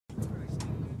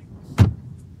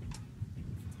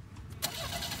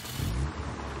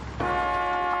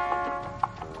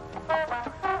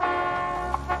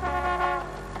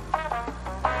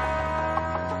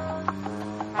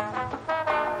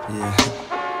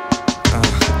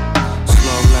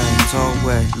toe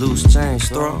wet, loose change,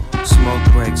 throw. Smoke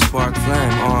break, spark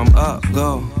flame, arm up,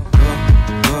 go.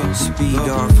 Speed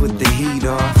off with the heat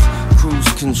off.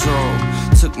 Cruise control,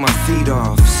 took my feet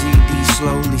off. CD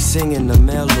slowly singing the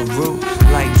melody.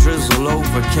 Light drizzle,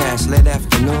 overcast, late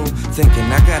afternoon. Thinking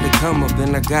I gotta come up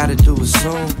and I gotta do it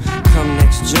soon. Come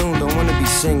next June, don't wanna be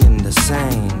singing the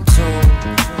same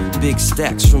tune. Big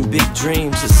stacks from big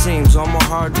dreams, it seems. All my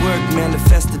hard work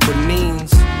manifested the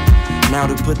means. Now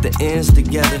to put the ends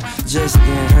together, just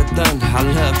then her thunder. I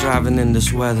love driving in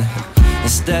this weather.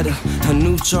 Instead of a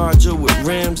new Charger with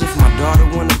rims, if my daughter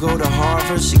wanna go to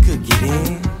Harvard, she could get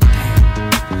in.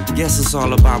 Guess it's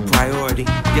all about priority.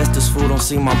 Guess this fool don't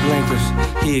see my blinkers,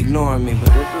 he ignoring me.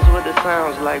 But this is what it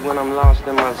sounds like when I'm lost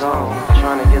in my zone.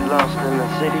 Trying to get lost in the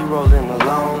city, rolling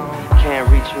alone. Can't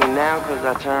reach me now cause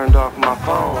I turned off my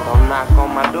phone. Don't knock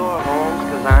on my door, Holmes,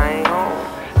 cause I ain't home.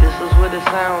 This is what it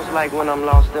sounds like when I'm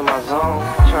lost in my zone.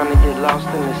 Trying to get lost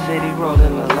in the city,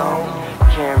 rolling alone.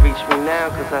 Can't reach me now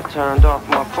cause I turned off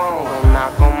my phone. Don't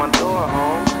knock on my door,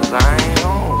 home, cause I ain't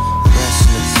home.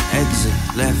 Restless exit,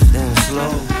 left and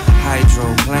slow.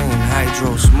 Hydroplane,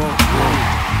 hydro smoke,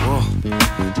 whoa.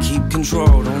 Keep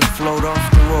control, don't float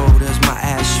off the road as my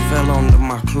ash fell onto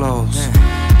my clothes.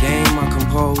 Gain my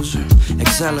composure,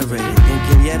 accelerated,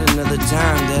 thinking yet another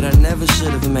time that I never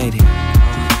should have made it.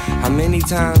 How many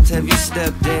times have you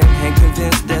stepped in and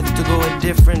convinced death to go a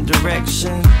different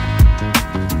direction?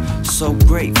 So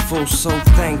grateful, so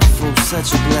thankful,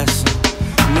 such a blessing.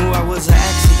 Knew I was an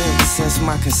accident, but since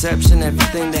my conception,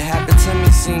 everything that happened to me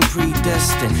seemed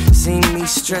predestined. Seen me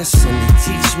stressing to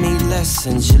teach me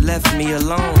lessons. You left me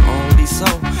alone, only so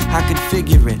I could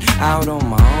figure it out on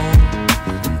my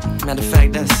own. Matter of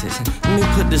fact, that's it. Let me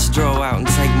put this draw out and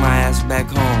take my ass back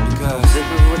home. Because this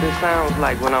is what it sounds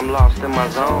like when I'm lost in my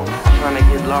zone. Trying to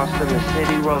get lost in the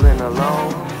city, rolling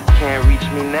alone. Can't reach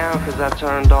me now cause I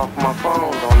turned off my phone.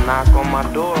 Don't knock on my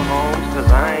door, Holmes, cause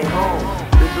I ain't home.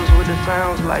 This is what it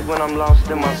sounds like when I'm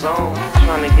lost in my zone.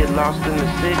 Trying to get lost in the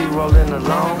city, rolling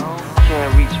alone.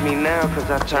 Can't reach me now cause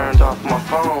I turned off my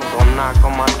phone. Don't knock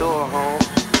on my door, Holmes,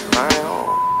 cause I ain't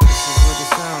home. This is what it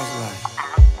sounds like.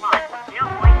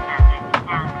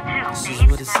 This is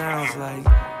what it sounds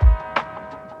like.